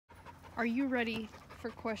Are you ready for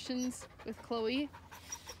questions with Chloe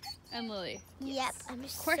and Lily? Yep, I'm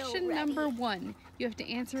so Question ready. number 1. You have to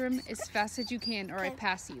answer them as fast as you can or I Okay.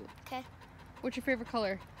 pass you. Okay. What's your favorite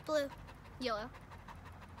color? Blue. Yellow.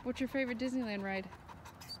 What's your favorite Disneyland ride?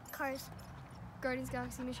 Cars. Guardians of the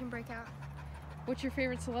Galaxy Mission Breakout. What's your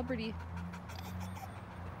favorite celebrity?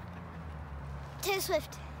 Taylor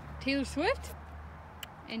Swift. Taylor Swift?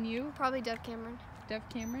 And you? Probably Dove Cameron. Dove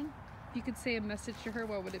Cameron? If you could say a message to her,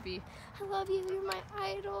 what would it be? I love you. You're my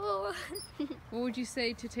idol. What would you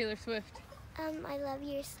say to Taylor Swift? I love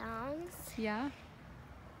your songs. Yeah?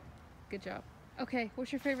 Good job. Okay,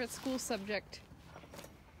 what's your favorite school subject?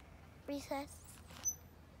 Recess.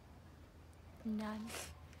 None.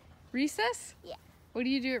 Recess? Yeah. What do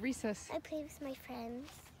you do at recess? I play with my friends.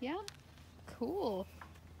 Yeah? Cool.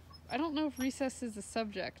 I don't know if recess is a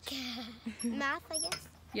subject. Math, I guess.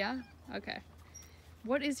 Yeah? Okay.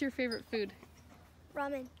 What is your favorite food?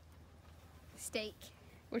 Ramen. Steak.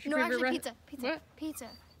 What's your No, favorite actually pizza. Pizza. What? Pizza.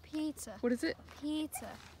 Pizza. What is it? Pizza.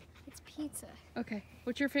 It's pizza. Okay.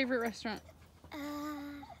 What's your favorite restaurant?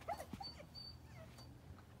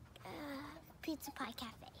 Pizza Pie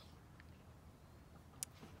Cafe.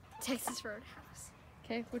 Texas Roadhouse.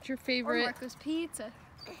 Okay. What's your Or favorite? Marco's Pizza.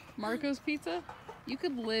 Marco's Pizza? You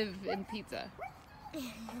could live in pizza.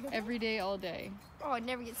 Every day, all day. Oh, I'd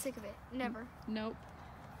never get sick of it. Never. Nope.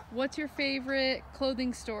 What's your favorite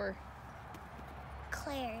clothing store?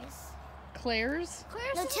 Claire's. Claire's?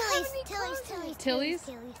 Claire's No, doesn't have any Tilly's. clothing. Tilly's?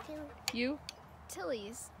 Tilly's. You?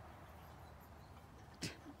 Tilly's.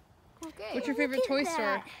 Okay. What's your Look favorite at toy store?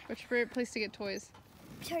 that. What's your favorite place to get toys?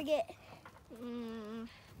 Target. I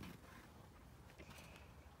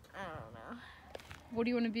don't know. What do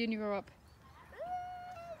you want to be when you grow up?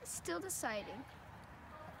 Still deciding.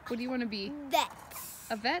 What do you want to be? Vets.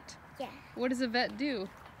 A vet? Yeah. What does a vet do?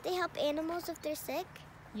 They help animals if they're sick.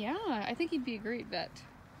 Yeah, I think he'd be a great vet.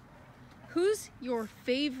 Who's your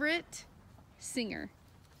favorite singer?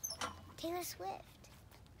 Taylor Swift.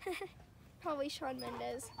 Probably Shawn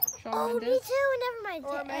Mendes. Shawn Oh, Mendes? me too. Never mind.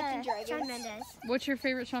 Or Imagine Dragons. Shawn Mendes. What's your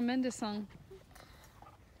favorite Shawn Mendes song?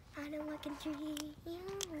 I don't want to dream.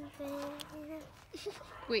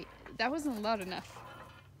 Wait, that wasn't loud enough.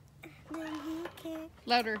 Then he can.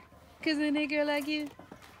 Louder. 'Cause a nigga like you.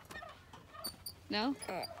 No?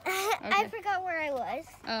 I forgot where I was.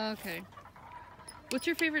 Oh, okay. What's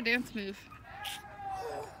your favorite dance move?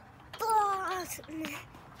 Oh,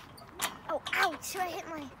 ouch. I hit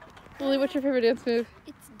my. Lily, what's your favorite dance move?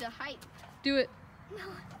 It's the hype. Do it. No.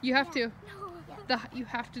 You have to. No. You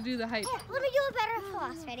have to do the hype. Here, let me do a better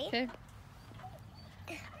floss. Ready? Okay.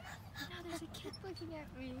 No, there's a kid looking at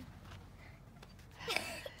me.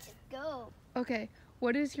 Just go. Okay.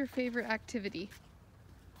 What is your favorite activity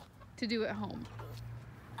to do at home?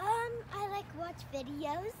 I like watch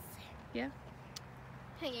videos. Yeah.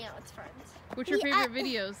 Hanging out with friends. What's your Yeah, favorite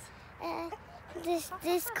videos?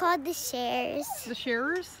 This called the shares. The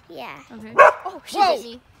sharers? Yeah. Okay. Oh, she Whoa! bit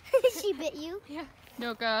me. She bit you? Yeah.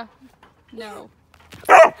 Noka. No.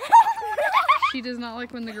 She does not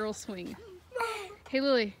like when the girls swing. Hey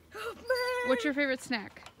Lily, what's your favorite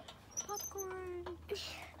snack? Popcorn.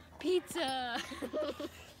 Pizza.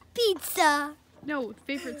 Pizza. No,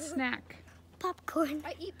 favorite snack. Popcorn.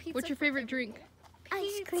 I eat pizza. What's your favorite drink?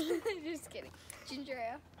 Ice cream. Just kidding. Ginger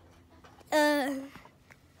ale.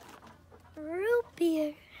 Root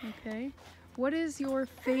beer. Okay. What is your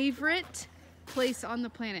favorite place on the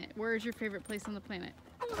planet? Where is your favorite place on the planet?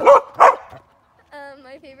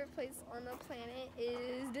 My favorite place on the planet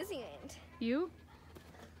is Disneyland. You?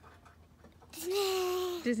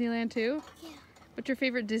 Disney. Disneyland too? Yeah. What's your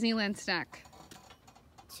favorite Disneyland snack?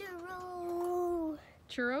 Churro.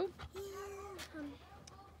 Churro? Yeah.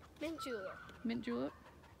 Mint julep. Mint julep?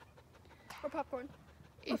 Or popcorn.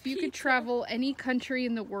 If you could travel any country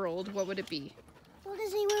in the world, what would it be? Walt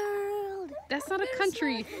Disney World. That's not a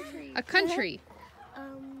country. A country.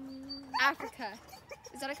 Africa.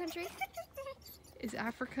 Is that a country? Is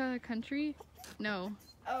Africa a country? No.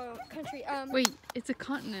 Oh, country. Wait, it's a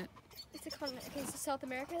continent. It's a continent. Okay, so South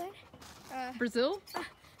America then? Brazil?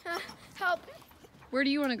 Help. Where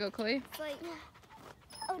do you want to go, Chloe? It's like,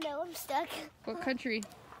 Oh no, I'm stuck. What country?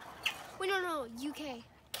 wait, no, UK.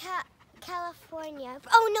 California.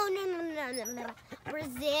 Oh no.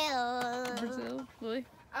 Brazil. Brazil? Lily?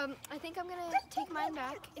 I think I'm gonna take mine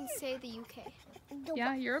back and say the UK.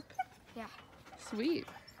 Yeah, Europe? Yeah. Sweet.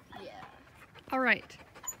 Yeah. All right.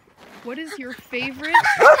 What is your favorite?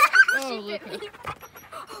 Oh, Luca.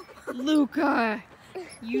 Luca,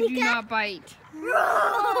 you do not bite.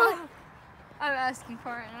 I'm asking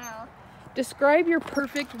for it now. Describe your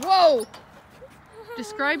perfect. Whoa!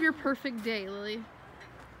 Describe your perfect day, Lily.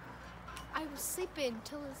 I will sleep in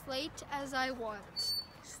till as late as I want.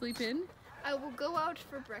 Sleep in? I will go out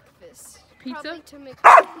for breakfast. Pizza? Probably to Mc-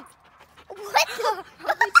 What the?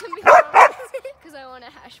 Probably to McDonald's because I want a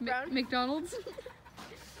hash brown. McDonald's?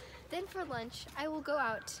 Then for lunch, I will go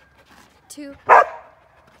out to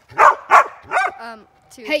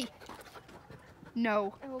Hey!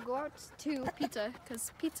 No. I will go out to pizza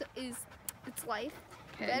because pizza is its life.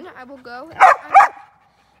 Okay. Then I will go.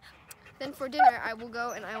 Then for dinner, I will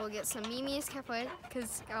go and I will get some Mimi's Cafe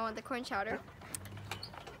because I want the corn chowder.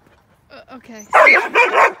 Okay.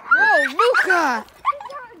 Whoa, Luca!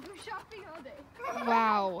 Go shopping all day.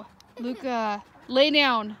 Wow. Luca, lay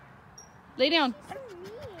down. Lay down.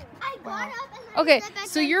 I got up and Okay, sat back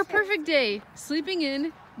so down. your perfect day, sleeping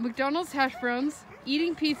in, McDonald's hash browns,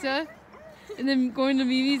 eating pizza, and then going to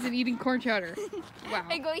Mimi's and eating corn chowder. Wow.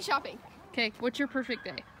 And going shopping. Okay, what's your perfect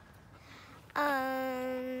day?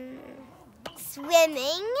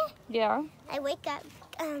 Swimming. Yeah. I wake up,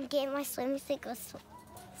 get my swimming suit, go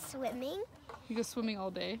swimming, You go swimming all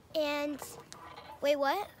day. and wait,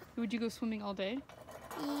 what? Would you go swimming all day?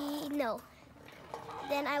 No.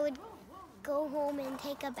 Then I would go home and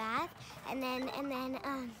take a bath, and then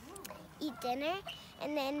eat dinner,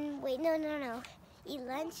 and then no, eat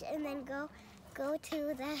lunch, and then go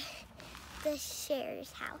to the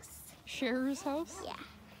Cher's house. Cher's house? Yeah,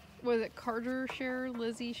 Was it Carter Cher,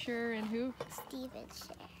 Lizzie Cher, and who? Steven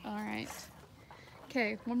Cher. All right.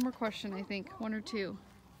 Okay, one more question, I think. One or two.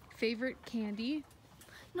 Favorite candy?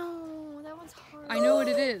 No, that one's hard. I know what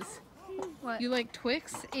it is. What? You like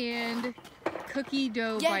Twix and cookie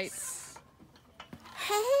dough bites.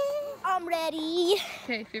 I'm ready.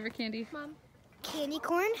 Okay, favorite candy? Mom. Candy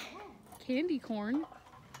corn, Candy corn.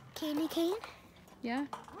 candy cane, Yeah,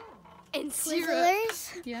 And syrup.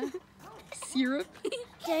 Twizzlers. yeah. Syrup. Did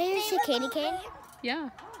I hear say candy cane? Yeah.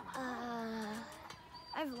 I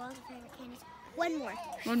have lots of favorite candies. One more.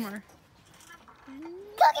 One more.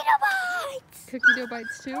 Cookie dough bites. Cookie dough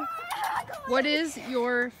bites too. What is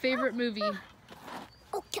your favorite movie?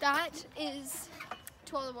 That is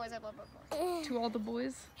To All the Boys I Love Before. To All the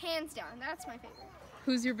Boys. Hands down, that's my favorite.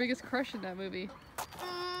 Who's your biggest crush in that movie?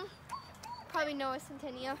 Probably Noah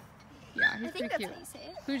Centineo. Yeah, he's I think pretty that's cute. how you say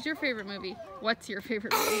it. Who's your favorite movie? What's your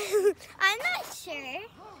favorite movie? I'm not sure.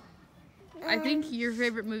 I think your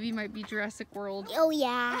favorite movie might be Jurassic World. Oh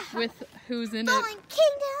yeah. With who's in it? Fallen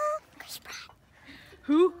Kingdom. Chris Pratt.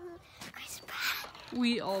 Who? Chris Pratt.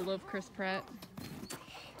 We all love Chris Pratt.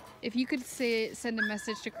 If you could send a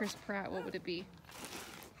message to Chris Pratt, what would it be?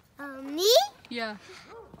 Me? Yeah.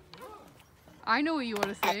 I know what you want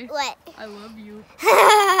to say. What? I love you.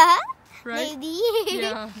 Right? Maybe.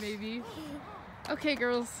 Yeah, maybe. Okay,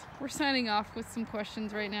 girls, we're signing off with some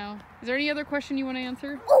questions right now. Is there any other question you want to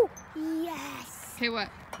answer? Oh, yes. Okay, what?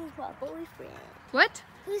 Who's my boyfriend? What?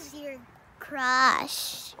 Who's your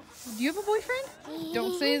crush? Do you have a boyfriend?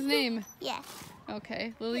 Don't say his name. Yeah.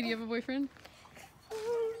 Okay. Lily, do you have a boyfriend?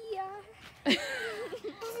 Yeah. His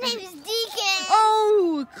name is Deacon.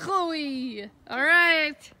 Oh, Chloe. All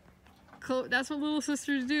right. That's what little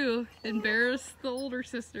sisters do. Embarrass the older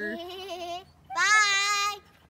sister.